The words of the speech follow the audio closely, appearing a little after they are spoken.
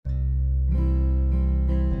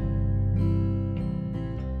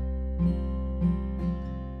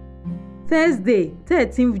Thursday,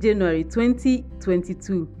 13th January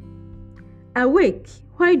 2022. Awake,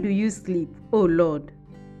 why do you sleep, O Lord?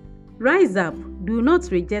 Rise up, do not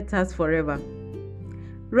reject us forever.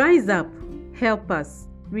 Rise up, help us,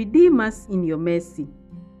 redeem us in your mercy.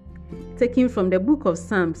 Taken from the book of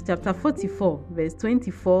Psalms, chapter 44, verse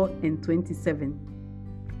 24 and 27.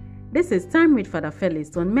 This is Time with Father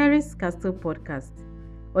Felix on Mary's Castle Podcast.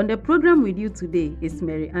 On the program with you today is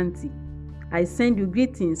Mary Auntie. I send you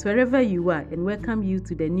greetings wherever you are and welcome you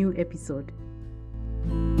to the new episode.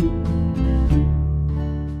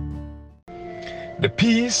 The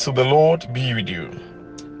peace of the Lord be with you.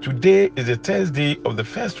 Today is the Thursday of the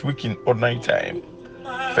first week in ordinary time.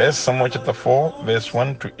 1 Samuel chapter 4, verse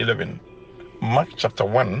 1 to 11. Mark chapter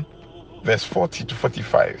 1, verse 40 to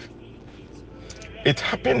 45. It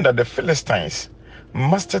happened that the Philistines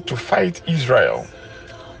mustered to fight Israel,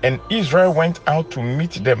 and Israel went out to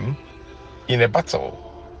meet them in a battle,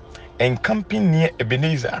 encamping near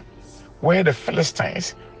Ebenezer, while the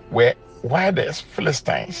Philistines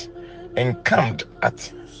encamped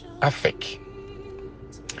at Aphek.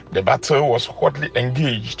 The battle was hotly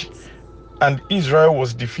engaged, and Israel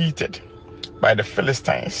was defeated by the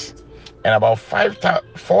Philistines, and about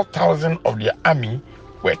 4,000 of their army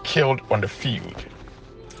were killed on the field.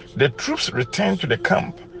 The troops returned to the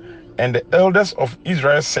camp, and the elders of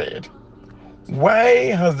Israel said,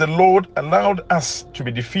 "Why has the Lord allowed us to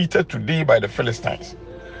be defeated today by the Philistines?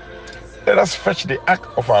 Let us fetch the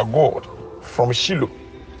ark of our God from Shiloh,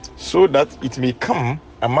 so that it may come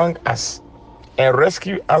among us and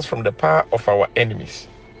rescue us from the power of our enemies."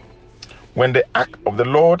 When the ark of the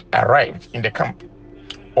Lord arrived in the camp,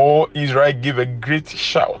 all Israel gave a great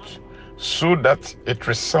shout, so that it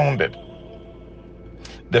resounded.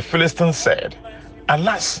 The Philistines said,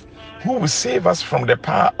 "Alas, who will save us from the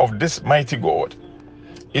power of this mighty God?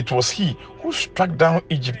 It was he who struck down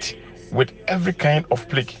Egypt with every kind of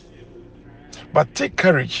plague. But take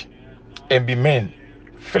courage and be men,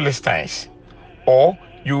 Philistines, or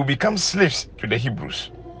you will become slaves to the Hebrews.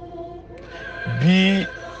 Be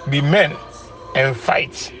men and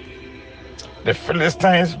fight." The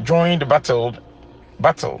Philistines joined the battle,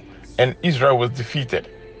 and Israel was defeated.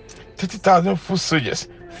 30,000 foot soldiers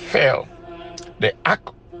fell. The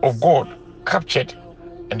ark of God captured,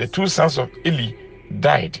 and the two sons of Eli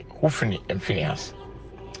died, Hophni and Phinehas.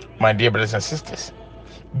 My dear brothers and sisters,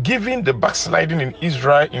 given the backsliding in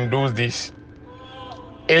Israel in those days,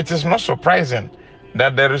 it is not surprising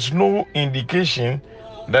that there is no indication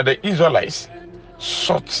that the Israelites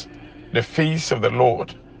sought the face of the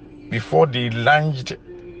Lord before they launched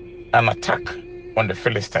an attack on the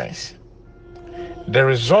Philistines. The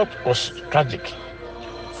result was tragic.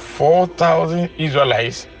 4,000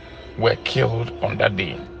 Israelites were killed on that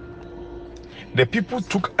day. The people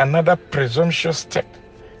took another presumptuous step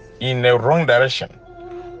in a wrong direction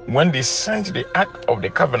when they sent the Ark of the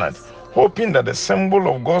Covenant, hoping that the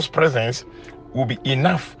symbol of God's presence would be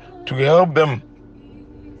enough to help them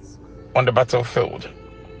on the battlefield.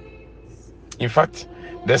 In fact,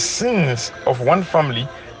 the sins of one family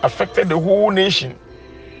affected the whole nation.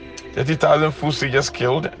 30,000 foot soldiers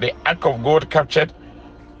killed, the Ark of God captured,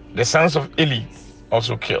 the sons of Eli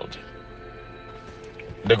also killed.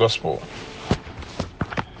 The Gospel.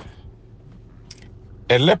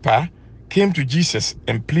 A leper came to Jesus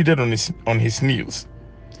and pleaded on his knees.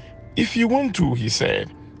 "If you want to," he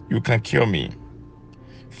said, "you can cure me."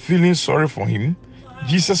 Feeling sorry for him,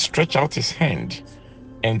 Jesus stretched out his hand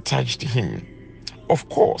and touched him. "Of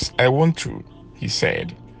course, I want to," he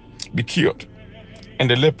said. "Be cured." And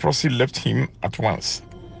the leprosy left him at once,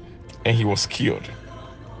 and he was cured.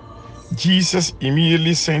 Jesus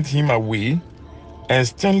immediately sent him away and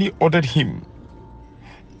sternly ordered him,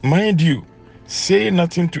 "Mind you, say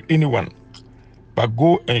nothing to anyone, but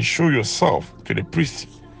go and show yourself to the priest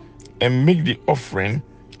and make the offering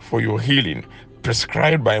for your healing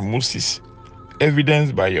prescribed by Moses,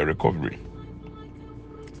 evidenced by your recovery."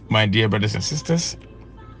 My dear brothers and sisters,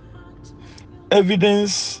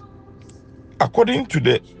 evidence according to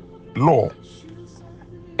the law,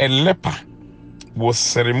 a leper was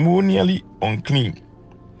ceremonially unclean.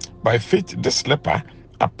 By faith, this leper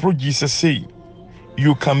approached Jesus saying,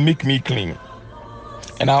 "You can make me clean."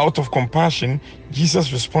 And out of compassion,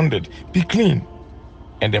 Jesus responded, "Be clean."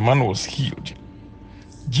 And the man was healed.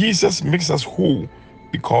 Jesus makes us whole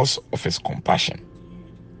because of his compassion.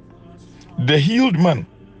 The healed man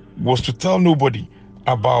was to tell nobody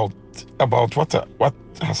about what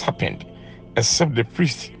has happened except the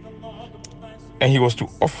priest, and he was to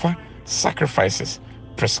offer sacrifices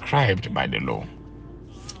prescribed by the law.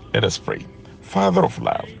 Let us pray. Father of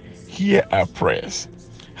love, hear our prayers.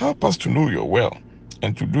 Help us to know your will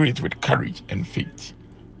and to do it with courage and faith.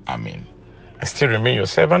 Amen. I still remain your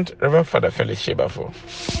servant, Reverend Father Felix Shebafo.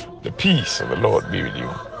 The peace of the Lord be with you.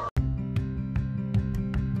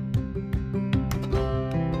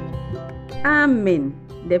 Amen.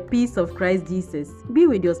 The peace of Christ Jesus be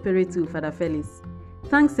with your spirit too, Father Felix.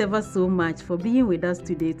 Thanks ever so much for being with us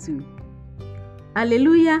today too.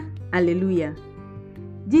 Alleluia, alleluia.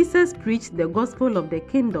 Jesus preached the gospel of the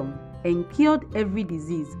kingdom and cured every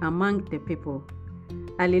disease among the people.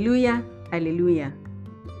 Alleluia, alleluia.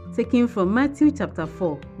 Taken from Matthew chapter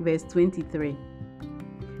 4, verse 23.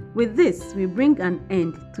 With this, we bring an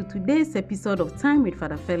end to today's episode of Time with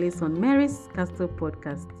Father Felix on Mary's Castle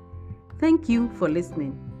podcast. Thank you for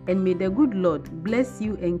listening, and may the good Lord bless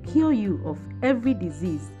you and cure you of every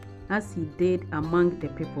disease as He did among the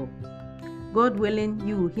people. God willing,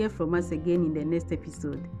 you will hear from us again in the next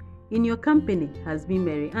episode. In your company has been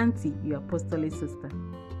Mary Auntie, your apostolic sister.